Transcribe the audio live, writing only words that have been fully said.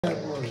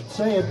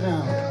Say it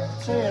now.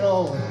 Say it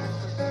always.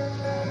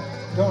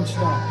 Don't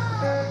stop.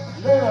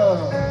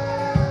 Love.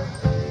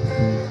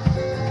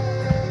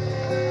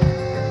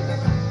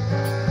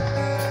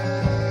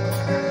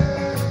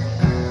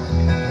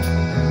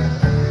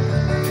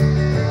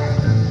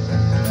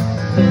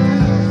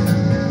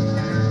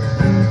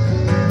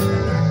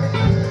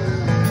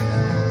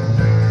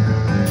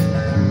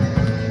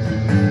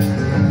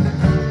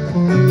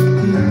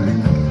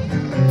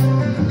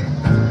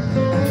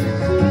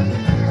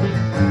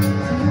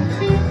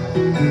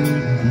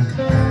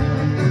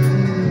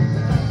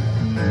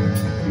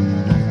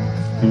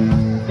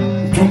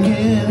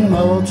 Drinking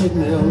malted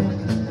milk,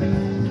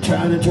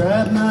 trying to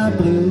drive my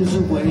blues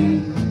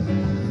away.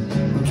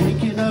 I'm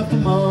drinking up the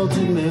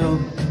malted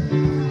milk,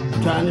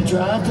 trying to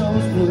drive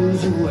those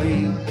blues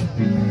away.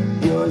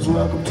 You're as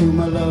welcome to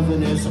my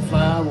loving as the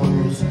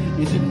flowers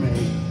is in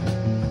May.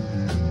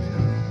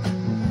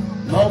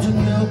 Malted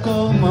milk,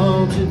 oh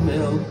malted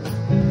milk,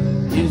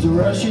 is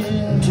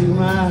rushing to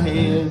my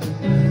head.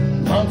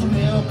 Malted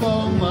milk,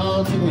 oh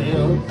malted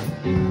milk,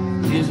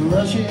 is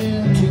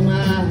rushing to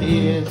my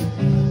head.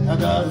 I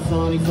got a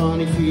funny,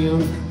 funny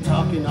feeling,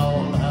 talking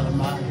all out of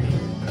my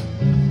head.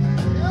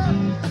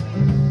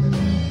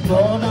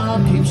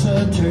 Doorknob keeps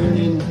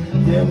a-turning,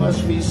 there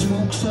must be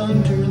spooks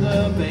under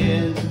the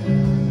bed.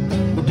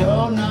 The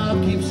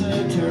doorknob keeps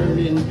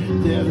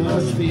a-turning, there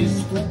must be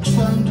spooks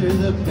under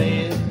the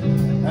bed.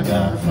 I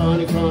got a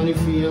funny, funny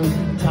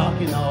feeling,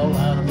 talking all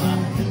out of my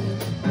head.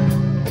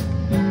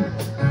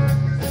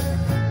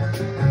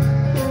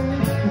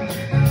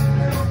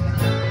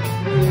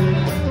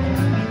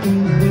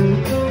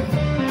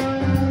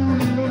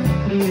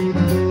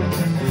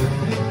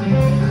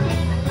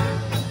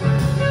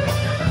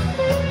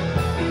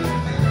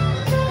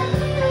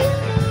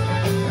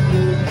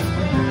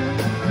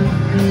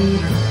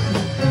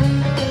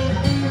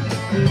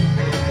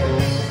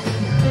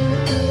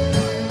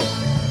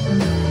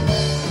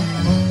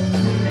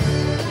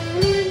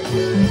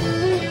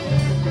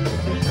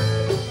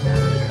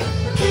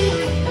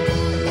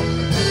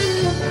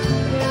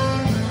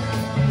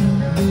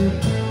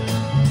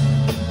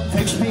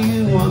 Fix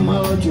me one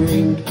more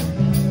drink,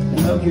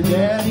 hug your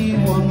daddy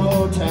one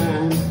more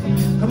time.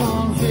 Come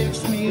on,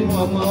 fix me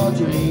one more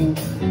drink,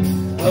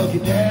 hug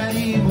your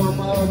daddy one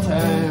more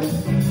time.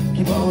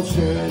 Keep on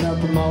stirring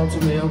up the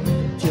malted milk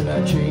till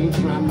I change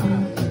my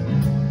mind.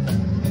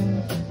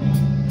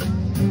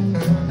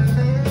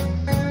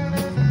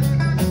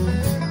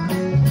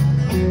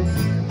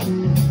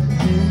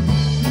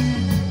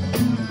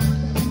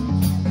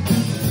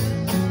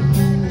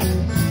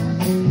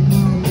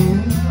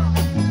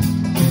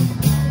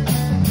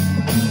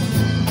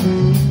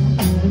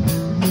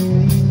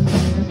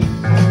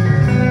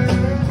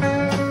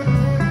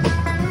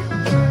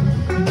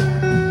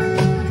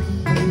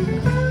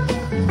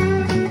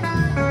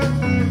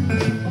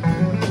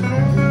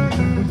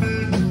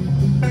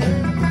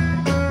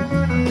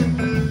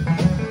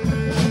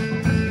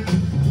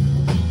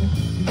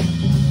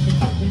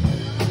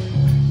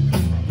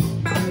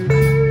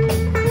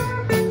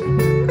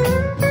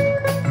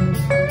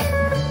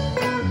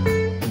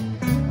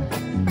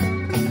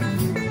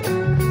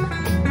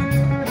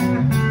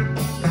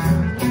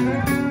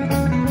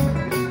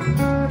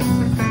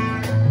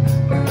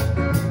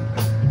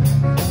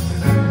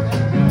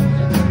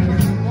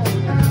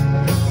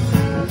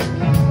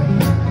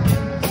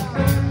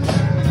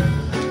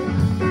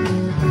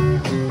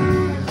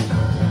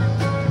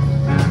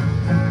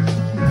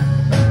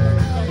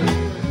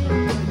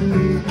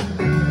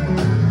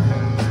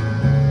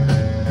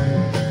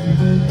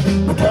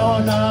 The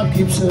doorknob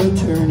keeps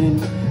a-turning,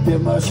 there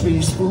must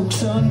be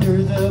spooks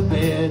under the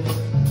bed.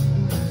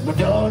 The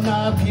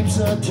doorknob keeps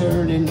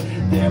a-turning,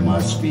 there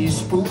must be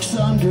spooks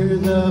under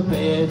the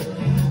bed.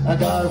 I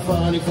got a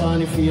funny,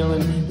 funny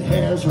feeling, the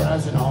hair's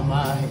rising on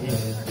my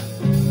head.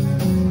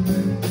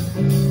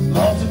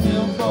 Malted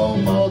milk, oh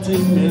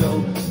malted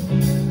milk,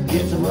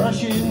 it's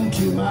rushing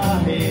to my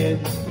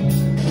head.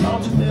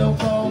 Malted milk,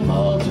 oh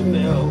malted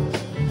milk,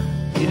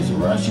 it's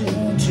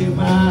rushing to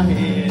my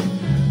head.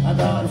 I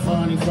got a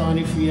funny,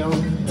 funny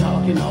feeling,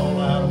 talking all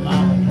out of my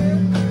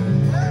head.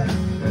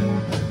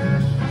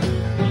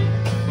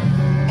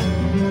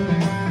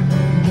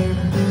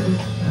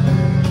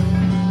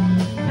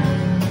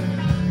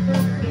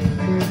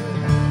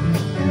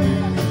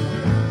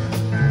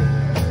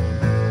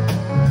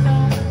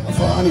 A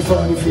funny,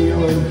 funny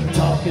feeling,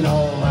 talking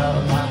all out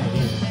of my head.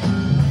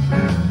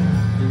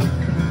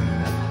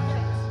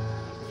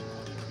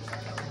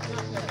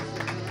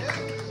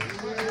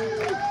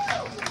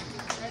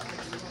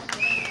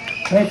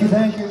 Thank you,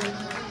 thank you.